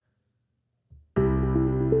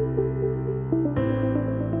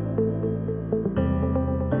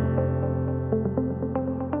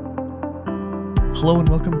Hello and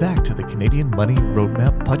welcome back to the Canadian Money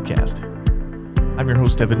Roadmap Podcast. I'm your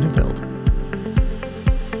host, Evan Neufeld.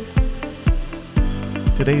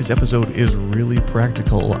 Today's episode is really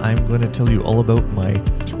practical. I'm going to tell you all about my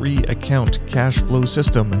 3-account cash flow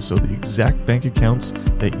system, so the exact bank accounts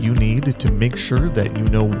that you need to make sure that you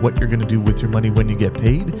know what you're going to do with your money when you get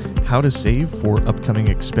paid, how to save for upcoming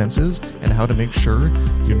expenses, and how to make sure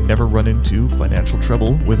you never run into financial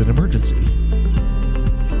trouble with an emergency.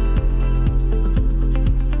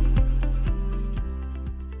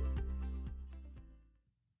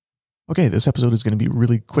 Okay, this episode is going to be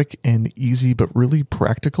really quick and easy, but really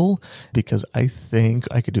practical because I think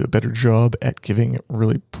I could do a better job at giving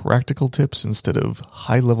really practical tips instead of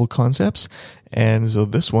high-level concepts. And so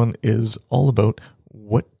this one is all about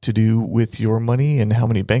what to do with your money and how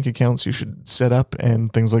many bank accounts you should set up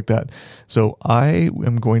and things like that. So I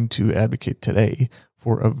am going to advocate today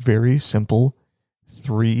for a very simple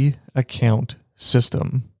 3-account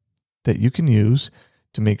system that you can use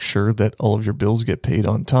to make sure that all of your bills get paid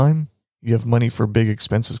on time. You have money for big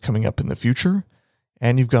expenses coming up in the future,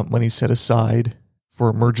 and you've got money set aside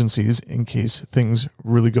for emergencies in case things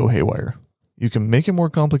really go haywire. You can make it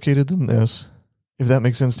more complicated than this, if that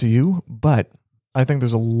makes sense to you, but I think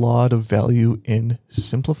there's a lot of value in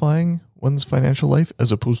simplifying one's financial life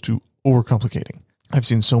as opposed to overcomplicating. I've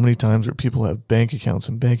seen so many times where people have bank accounts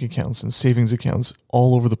and savings accounts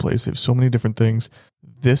all over the place. They have so many different things.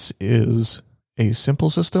 This is a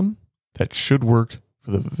simple system that should work for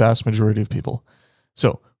the vast majority of people.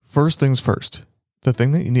 So first things first, the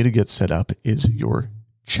thing that you need to get set up is your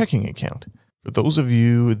checking account. For those of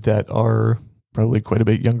you that are probably quite a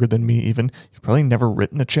bit younger than me even, you've probably never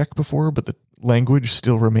written a check before, but the language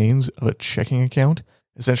still remains of a checking account.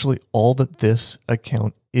 Essentially, all that this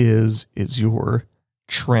account is your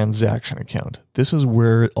transaction account. This is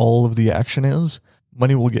where all of the action is.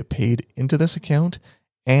 Money will get paid into this account,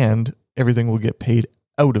 and everything will get paid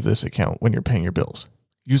out of this account when you're paying your bills.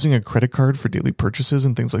 Using a credit card for daily purchases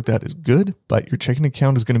and things like that is good, but your checking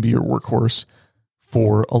account is going to be your workhorse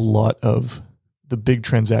for a lot of the big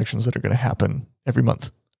transactions that are going to happen every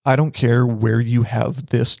month. I don't care where you have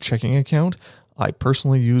this checking account. I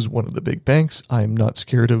personally use one of the big banks. I'm not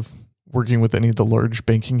scared of working with any of the large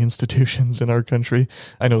banking institutions in our country.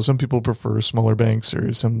 I know some people prefer smaller banks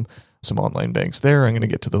or some online banks there. I'm going to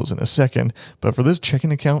get to those in a second. But for this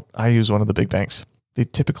checking account, I use one of the big banks. They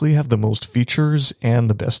typically have the most features and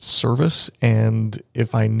the best service, and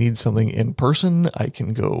if I need something in person, I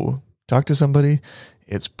can go talk to somebody.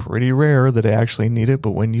 It's pretty rare that I actually need it,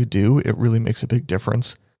 but when you do, it really makes a big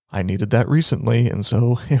difference. I needed that recently, and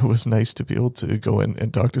so it was nice to be able to go in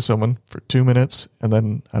and talk to someone for 2 minutes, and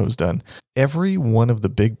then I was done. Every one of the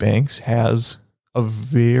big banks has a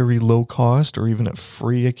very low cost or even a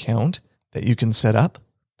free account that you can set up.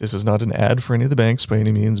 This is not an ad for any of the banks by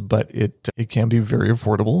any means, but it can be very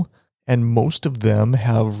affordable. And most of them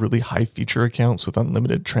have really high feature accounts with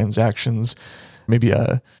unlimited transactions, maybe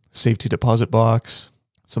a safety deposit box,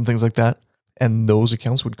 some things like that. And those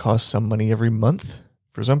accounts would cost some money every month.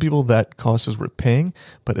 For some people, that cost is worth paying,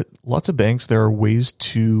 but at lots of banks, there are ways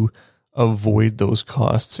to avoid those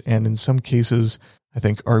costs. And in some cases, I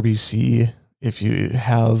think RBC, if you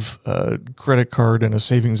have a credit card and a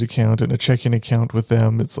savings account and a checking account with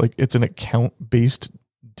them, it's an account-based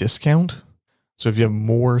discount. So if you have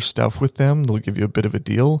more stuff with them, they'll give you a bit of a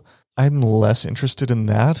deal. I'm less interested in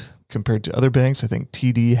that compared to other banks. I think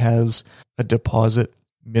TD has a deposit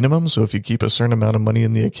minimum. So if you keep a certain amount of money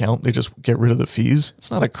in the account, they just get rid of the fees.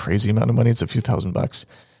 It's not a crazy amount of money. It's a few $1,000,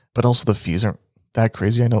 but also the fees aren't that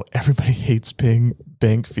crazy. I know everybody hates paying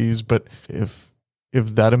bank fees, but if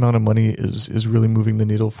that amount of money is really moving the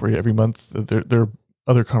needle for you every month, there are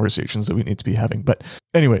other conversations that we need to be having. But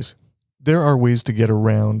anyways, there are ways to get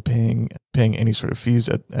around paying any sort of fees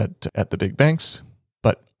at the big banks,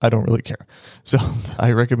 but I don't really care. So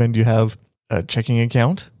I recommend you have a checking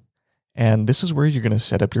account, and this is where you're going to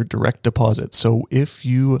set up your direct deposit. So if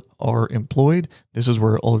you are employed, this is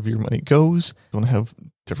where all of your money goes. Don't have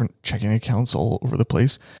different checking accounts all over the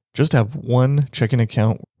place. Just have one checking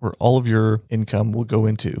account where all of your income will go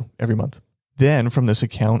into every month. Then from this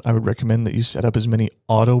account, I would recommend that you set up as many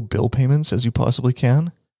auto bill payments as you possibly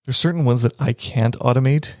can. There's certain ones that I can't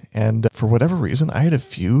automate, and for whatever reason, I had a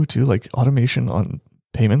few too. Like automation on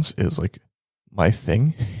payments is like my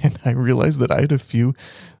thing, and I realized that I had a few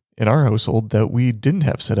in our household that we didn't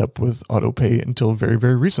have set up with auto pay until very,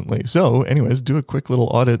 very recently. So anyways, do a quick little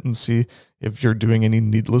audit and see if you're doing any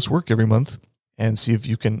needless work every month and see if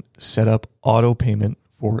you can set up auto payment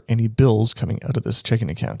for any bills coming out of this checking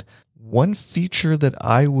account. One feature that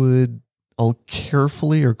I would I'll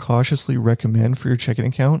carefully or cautiously recommend for your checking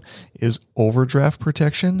account is overdraft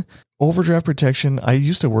protection. Overdraft protection, I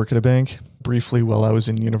used to work at a bank briefly while I was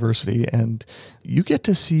in university, and you get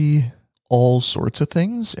to see all sorts of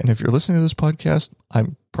things. And if you're listening to this podcast,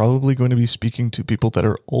 I'm probably going to be speaking to people that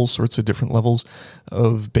are all sorts of different levels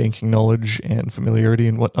of banking knowledge and familiarity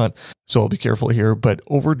and whatnot. So I'll be careful here. But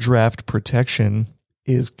overdraft protection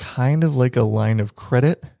is kind of like a line of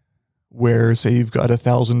credit where, say you've got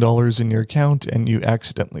 $1,000 in your account and you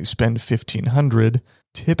accidentally spend $1,500.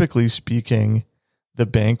 Typically speaking, the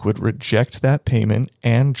bank would reject that payment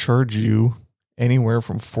and charge you anywhere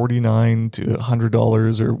from $49 to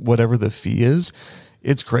 $100 or whatever the fee is.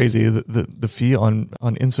 It's crazy. The fee on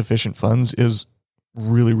insufficient funds is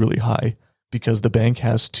really, really high because the bank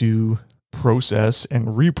has to process and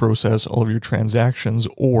reprocess all of your transactions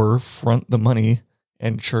or front the money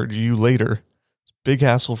and charge you later. Big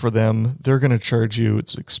hassle for them. They're going to charge you.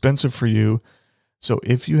 It's expensive for you. So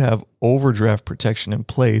if you have overdraft protection in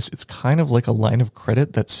place, it's kind of like a line of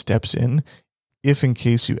credit that steps in if in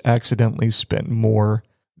case you accidentally spend more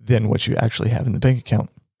than what you actually have in the bank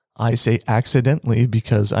account. I say accidentally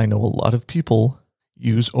because I know a lot of people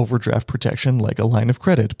use overdraft protection like a line of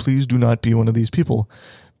credit. Please do not be one of these people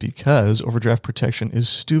because overdraft protection is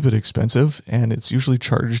stupid expensive and it's usually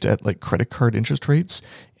charged at like credit card interest rates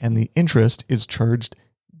and the interest is charged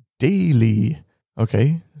daily.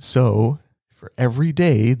 Okay, so for every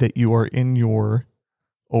day that you are in your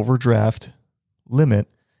overdraft limit,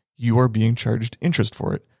 you are being charged interest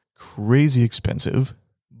for it. Crazy expensive,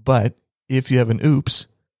 but if you have an oops,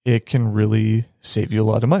 it can really save you a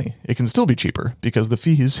lot of money. It can still be cheaper because the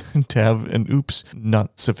fees to have an oops,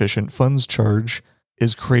 not sufficient funds charge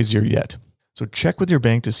is crazier yet. So check with your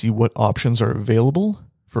bank to see what options are available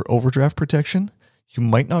for overdraft protection. You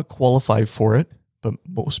might not qualify for it, but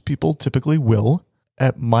most people typically will.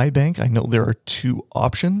 At my bank, I know there are two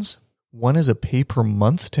options. One is a pay per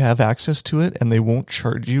month to have access to it, and they won't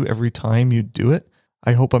charge you every time you do it.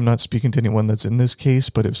 I hope I'm not speaking to anyone that's in this case,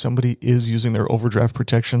 but if somebody is using their overdraft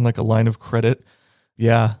protection like a line of credit,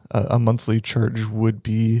 a monthly charge would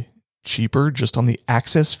be cheaper just on the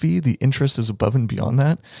access fee. The interest is above and beyond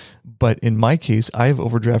that. But in my case, I have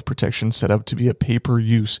overdraft protection set up to be a pay per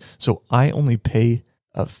use. So I only pay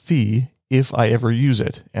a fee if I ever use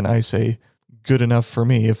it. And I say, good enough for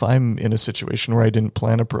me. If I'm in a situation where I didn't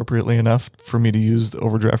plan appropriately enough for me to use the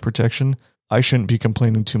overdraft protection, I shouldn't be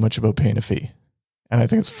complaining too much about paying a fee. And I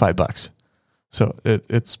think it's $5. So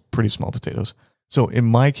it's pretty small potatoes. So in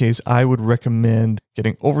my case, I would recommend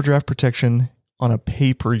getting overdraft protection on a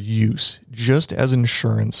pay-per-use, just as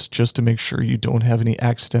insurance, just to make sure you don't have any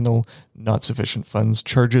accidental not sufficient funds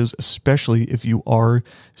charges, especially if you are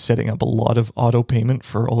setting up a lot of auto payment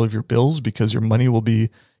for all of your bills, because your money will be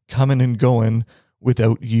coming and going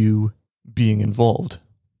without you being involved.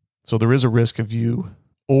 So there is a risk of you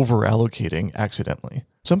over allocating accidentally.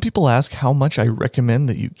 Some people ask how much I recommend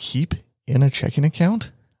that you keep in a checking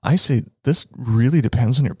account. I say this really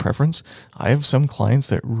depends on your preference. I have some clients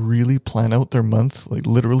that really plan out their month, like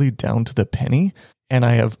literally down to the penny. And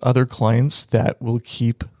I have other clients that will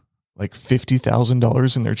keep like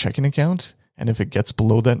 $50,000 in their checking account. And if it gets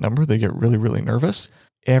below that number, they get really, really nervous.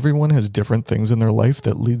 Everyone has different things in their life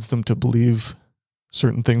that leads them to believe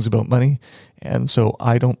certain things about money. And so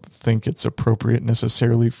I don't think it's appropriate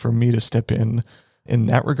necessarily for me to step in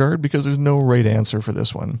that regard because there's no right answer for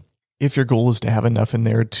this one. If your goal is to have enough in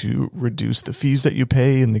there to reduce the fees that you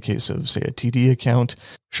pay in the case of, say, a TD account,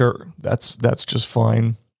 sure, that's just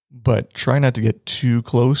fine. But try not to get too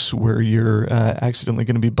close where you're accidentally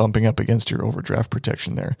going to be bumping up against your overdraft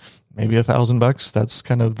protection there. Maybe $1,000, that's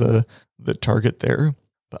kind of the target there.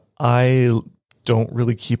 But I don't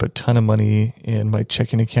really keep a ton of money in my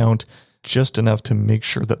checking account, just enough to make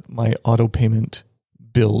sure that my auto payment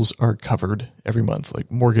bills are covered every month, like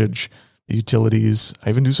mortgage, utilities. I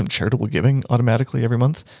even do some charitable giving automatically every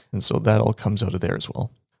month. And so that all comes out of there as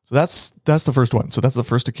well. So that's the first one. So that's the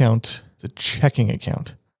first account, the checking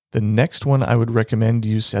account. The next one I would recommend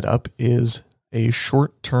you set up is a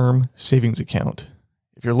short-term savings account.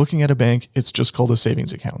 If you're looking at a bank, it's just called a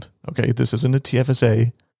savings account. Okay, this isn't a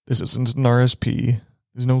TFSA. This isn't an RSP.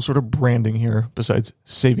 There's no sort of branding here besides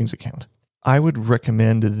savings account. I would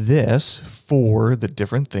recommend this for the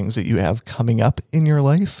different things that you have coming up in your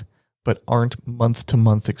life, but aren't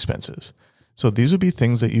month-to-month expenses. So these would be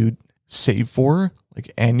things that you save for,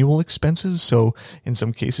 like annual expenses. So in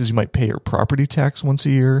some cases, you might pay your property tax once a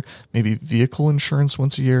year, maybe vehicle insurance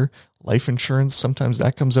once a year, life insurance. Sometimes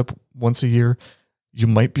that comes up once a year. You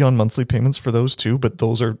might be on monthly payments for those too, but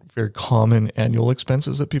those are very common annual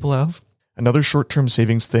expenses that people have. Another short-term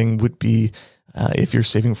savings thing would be If you're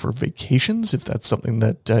saving for vacations, if that's something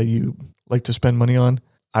that you like to spend money on,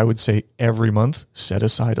 I would say every month, set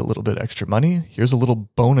aside a little bit extra money. Here's a little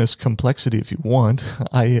bonus complexity if you want.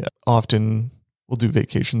 I often will do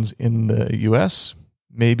vacations in the US,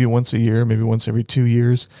 maybe once a year, maybe once every 2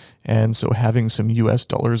 years. And so having some US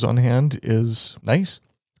dollars on hand is nice.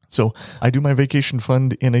 So I do my vacation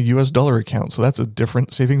fund in a US dollar account. So that's a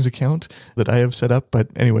different savings account that I have set up. But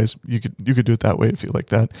anyways, you could do it that way if you like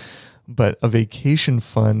that. But a vacation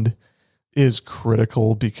fund is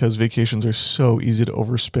critical because vacations are so easy to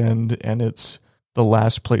overspend, and it's the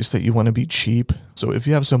last place that you want to be cheap. So if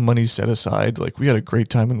you have some money set aside, like we had a great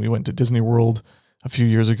time when we went to Disney World a few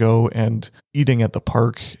years ago, and eating at the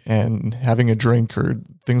park and having a drink or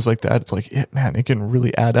things like that, it's like, it can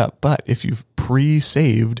really add up. But if you've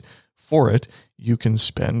pre-saved for it, you can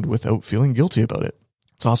spend without feeling guilty about it.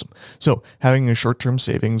 It's awesome. So having a short-term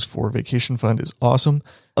savings for vacation fund is awesome.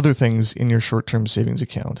 Other things in your short-term savings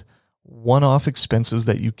account: one-off expenses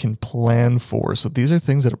that you can plan for. So these are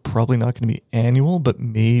things that are probably not going to be annual, but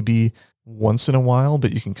maybe once in a while,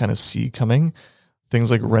 but you can kind of see coming.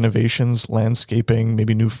 Things like renovations, landscaping,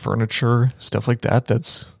 maybe new furniture, stuff like that.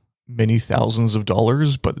 That's many thousands of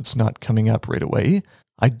dollars, but it's not coming up right away.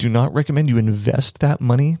 I do not recommend you invest that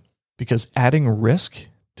money because adding risk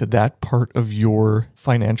to that part of your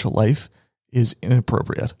financial life is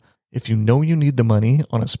inappropriate. If you know you need the money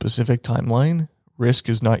on a specific timeline, risk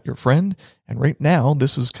is not your friend. And right now,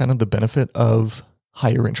 this is kind of the benefit of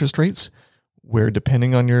higher interest rates, where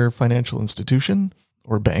depending on your financial institution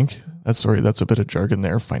or bank, that's a bit of jargon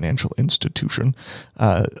there, financial institution,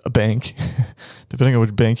 a bank, depending on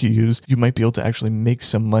which bank you use, you might be able to actually make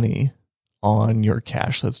some money on your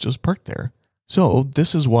cash that's just parked there. So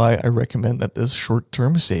this is why I recommend that this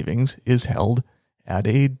short-term savings is held at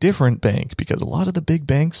a different bank, because a lot of the big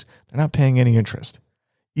banks, they're not paying any interest.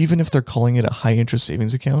 Even if they're calling it a high interest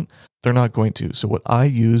savings account, they're not going to. So what I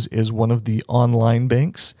use is one of the online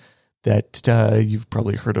banks that you've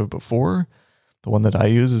probably heard of before. The one that I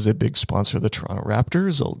use is a big sponsor of the Toronto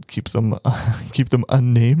Raptors. I'll keep them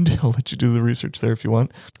unnamed. I'll let you do the research there if you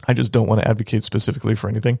want. I just don't want to advocate specifically for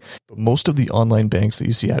anything. But most of the online banks that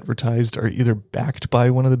you see advertised are either backed by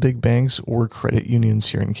one of the big banks or credit unions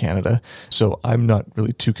here in Canada. So I'm not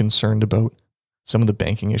really too concerned about some of the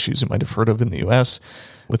banking issues you might have heard of in the US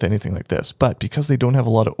with anything like this. But because they don't have a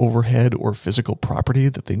lot of overhead or physical property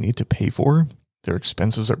that they need to pay for, their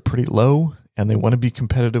expenses are pretty low, and they want to be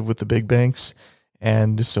competitive with the big banks,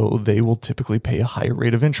 and so they will typically pay a higher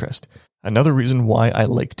rate of interest. Another reason why I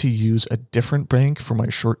like to use a different bank for my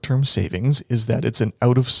short-term savings is that it's an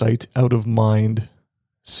out-of-sight, out-of-mind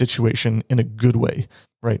situation in a good way,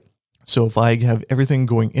 right? So if I have everything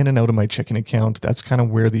going in and out of my checking account, that's kind of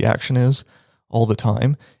where the action is all the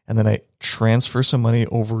time, and then I transfer some money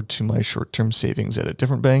over to my short-term savings at a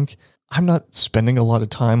different bank, I'm not spending a lot of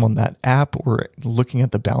time on that app or looking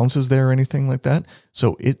at the balances there or anything like that.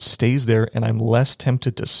 So it stays there, and I'm less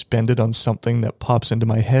tempted to spend it on something that pops into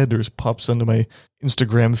my head or pops into my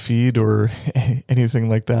Instagram feed or anything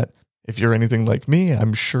like that. If you're anything like me,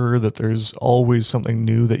 I'm sure that there's always something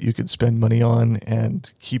new that you could spend money on,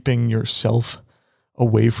 and keeping yourself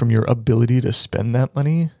away from your ability to spend that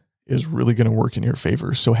money is really going to work in your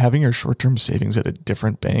favor. So having your short-term savings at a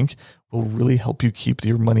different bank will really help you keep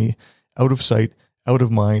your money out of sight, out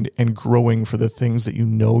of mind, and growing for the things that you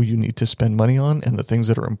know you need to spend money on and the things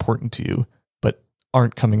that are important to you, but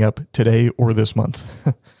aren't coming up today or this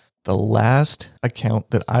month. The last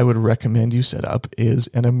account that I would recommend you set up is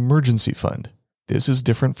an emergency fund. This is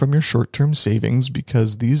different from your short-term savings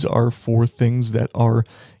because these are for things that are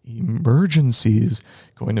emergencies.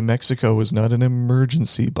 Going to Mexico is not an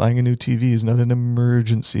emergency. Buying a new TV is not an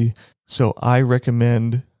emergency. So I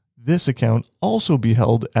recommend this account also be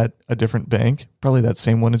held at a different bank, probably that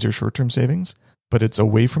same one as your short-term savings, but it's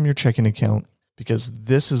away from your checking account, because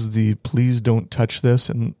this is the please don't touch this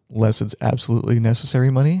unless it's absolutely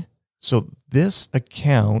necessary money. So this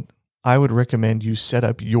account, I would recommend you set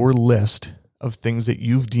up your list of things that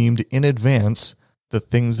you've deemed in advance, the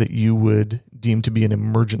things that you would deem to be an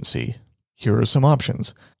emergency. Here are some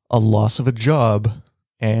options. A loss of a job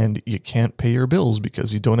and you can't pay your bills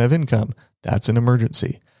because you don't have income. That's an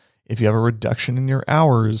emergency. If you have a reduction in your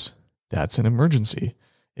hours, that's an emergency.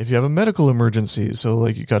 If you have a medical emergency, so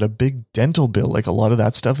like you got a big dental bill, like a lot of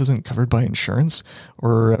that stuff isn't covered by insurance,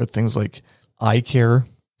 or things like eye care,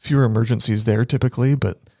 fewer emergencies there typically,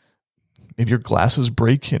 but maybe your glasses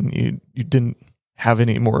break and you didn't have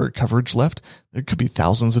any more coverage left. There could be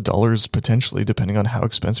thousands of dollars potentially, depending on how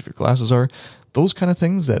expensive your glasses are. Those kind of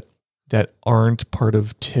things that aren't part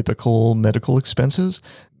of typical medical expenses.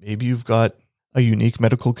 Maybe you've got a unique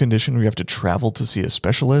medical condition where you have to travel to see a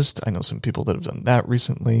specialist. I know some people that have done that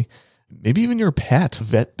recently. Maybe even your pet.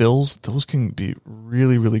 Vet bills, those can be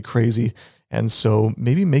really, really crazy. And so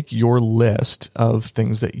maybe make your list of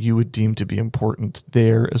things that you would deem to be important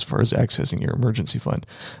there as far as accessing your emergency fund.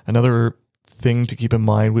 Another thing to keep in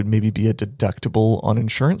mind would maybe be a deductible on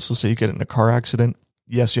insurance. So say you get in a car accident.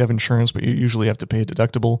 Yes, you have insurance, but you usually have to pay a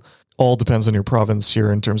deductible. All depends on your province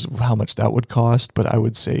here in terms of how much that would cost, but I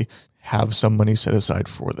would say have some money set aside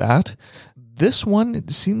for that. This one,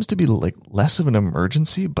 it seems to be like less of an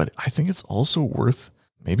emergency, but I think it's also worth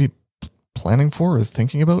maybe planning for or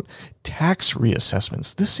thinking about tax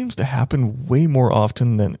reassessments. This seems to happen way more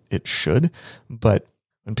often than it should, but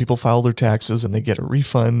when people file their taxes and they get a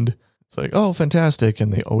refund, it's like, oh, fantastic,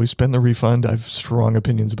 and they always spend the refund. I have strong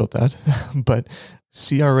opinions about that, but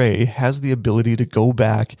CRA has the ability to go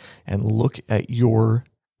back and look at your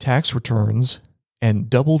tax returns and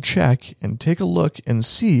double check and take a look and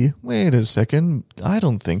see, wait a second, I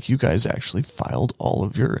don't think you guys actually filed all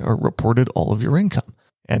of your or reported all of your income.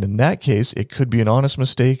 And in that case, it could be an honest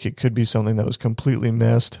mistake. It could be something that was completely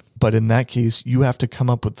missed. But in that case, you have to come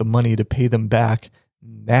up with the money to pay them back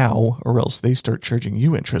now, or else they start charging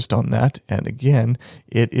you interest on that. And again,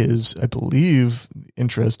 it is, I believe,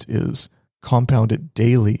 interest is compounded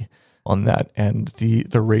daily on that. And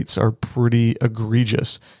the rates are pretty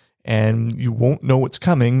egregious. And you won't know what's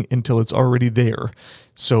coming until it's already there.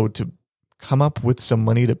 So to come up with some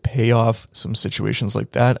money to pay off some situations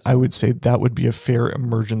like that, I would say that would be a fair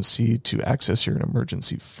emergency to access your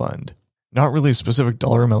emergency fund. Not really a specific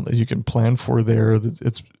dollar amount that you can plan for there.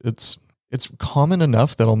 It's common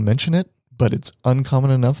enough that I'll mention it, but it's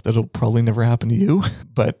uncommon enough that it'll probably never happen to you.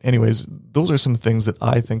 But anyways, those are some things that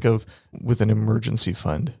I think of with an emergency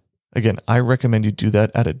fund. Again, I recommend you do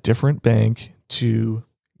that at a different bank to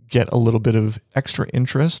get a little bit of extra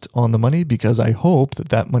interest on the money, because I hope that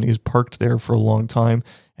that money is parked there for a long time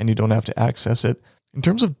and you don't have to access it. In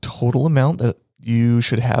terms of total amount that you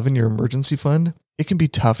should have in your emergency fund, it can be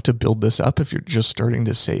tough to build this up if you're just starting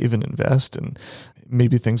to save and invest and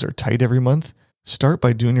maybe things are tight every month. Start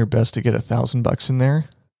by doing your best to get $1,000 in there.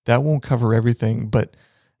 That won't cover everything, but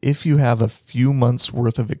if you have a few months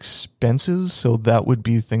worth of expenses, so that would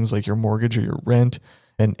be things like your mortgage or your rent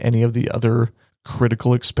and any of the other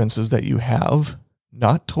critical expenses that you have,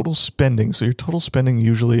 not total spending. So your total spending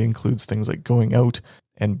usually includes things like going out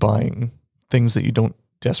and buying things that you don't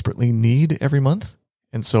desperately need every month.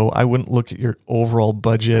 And so I wouldn't look at your overall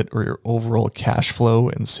budget or your overall cash flow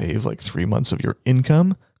and save like 3 months of your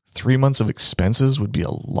income. 3 months of expenses would be a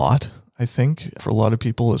lot, I think, for a lot of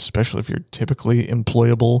people, especially if you're typically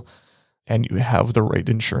employable and you have the right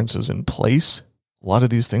insurances in place. A lot of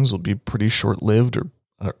these things will be pretty short-lived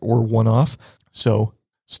or one-off. So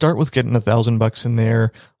start with getting $1,000 in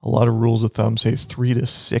there. A lot of rules of thumb say 3 to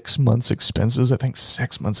 6 months expenses. I think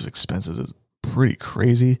 6 months of expenses is pretty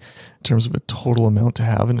crazy in terms of a total amount to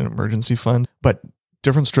have in an emergency fund. But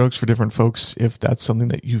different strokes for different folks. If that's something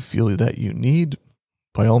that you feel that you need,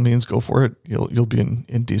 by all means, go for it. You'll be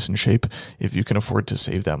in decent shape if you can afford to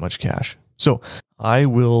save that much cash. So I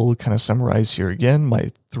will kind of summarize here again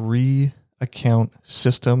my 3 account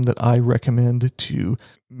system that I recommend to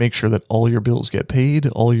make sure that all your bills get paid,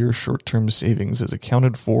 all your short-term savings is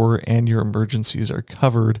accounted for, and your emergencies are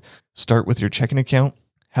covered. Start with your checking account.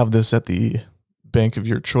 Have this at the bank of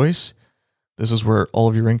your choice. This is where all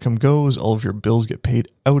of your income goes, all of your bills get paid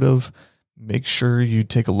out of. Make sure you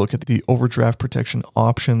take a look at the overdraft protection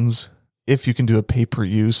options. If you can do a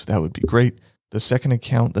pay-per-use, that would be great. The second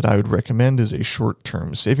account that I would recommend is a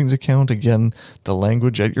short-term savings account. Again, the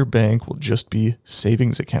language at your bank will just be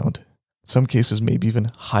savings account. In some cases, maybe even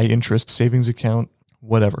high-interest savings account,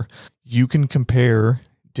 whatever. You can compare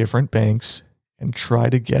different banks and try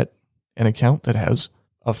to get an account that has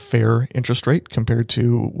a fair interest rate compared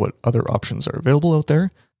to what other options are available out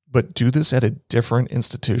there. But do this at a different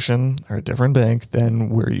institution or a different bank than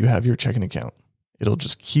where you have your checking account. It'll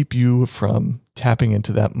just keep you from tapping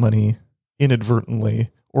into that money inadvertently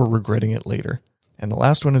or regretting it later. And the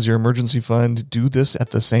last one is your emergency fund. Do this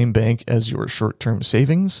at the same bank as your short-term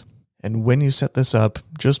savings. And when you set this up,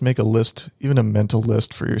 just make a list, even a mental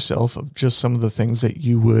list for yourself of just some of the things that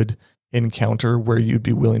you would encounter where you'd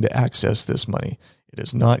be willing to access this money. It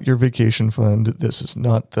is not your vacation fund. This is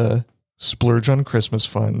not the splurge on Christmas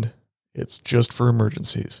fund. It's just for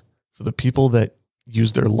emergencies. For the people that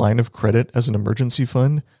use their line of credit as an emergency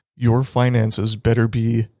fund, your finances better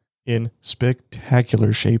be in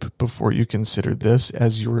spectacular shape before you consider this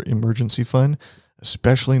as your emergency fund,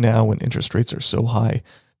 especially now when interest rates are so high,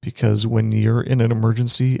 because when you're in an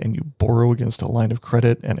emergency and you borrow against a line of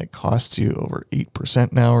credit and it costs you over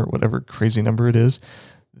 8% now or whatever crazy number it is,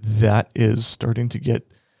 that is starting to get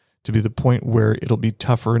to be the point where it'll be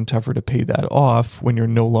tougher and tougher to pay that off when you're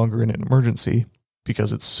no longer in an emergency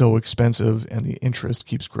because it's so expensive and the interest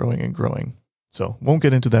keeps growing and growing. So won't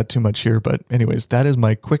get into that too much here, but anyways, that is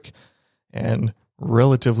my quick and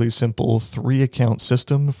relatively simple 3-account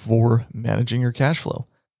system for managing your cash flow.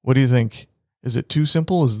 What do you think? Is it too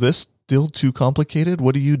simple? Is this still too complicated?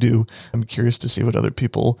 What do you do? I'm curious to see what other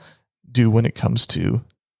people do when it comes to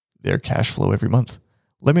their cash flow every month.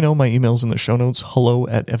 Let me know. My email's in the show notes,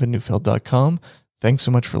 hello@evanneufeld.com. Thanks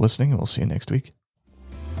so much for listening, and we'll see you next week.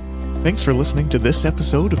 Thanks for listening to this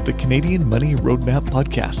episode of the Canadian Money Roadmap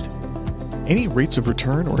Podcast. Any rates of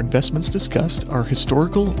return or investments discussed are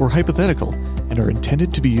historical or hypothetical and are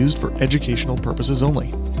intended to be used for educational purposes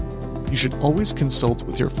only. You should always consult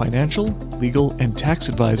with your financial, legal, and tax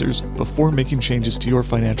advisors before making changes to your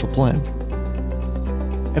financial plan.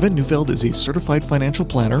 Evan Neufeld is a certified financial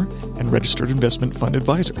planner and registered investment fund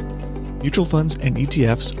advisor. Mutual funds and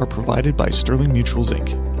ETFs are provided by Sterling Mutuals, Inc.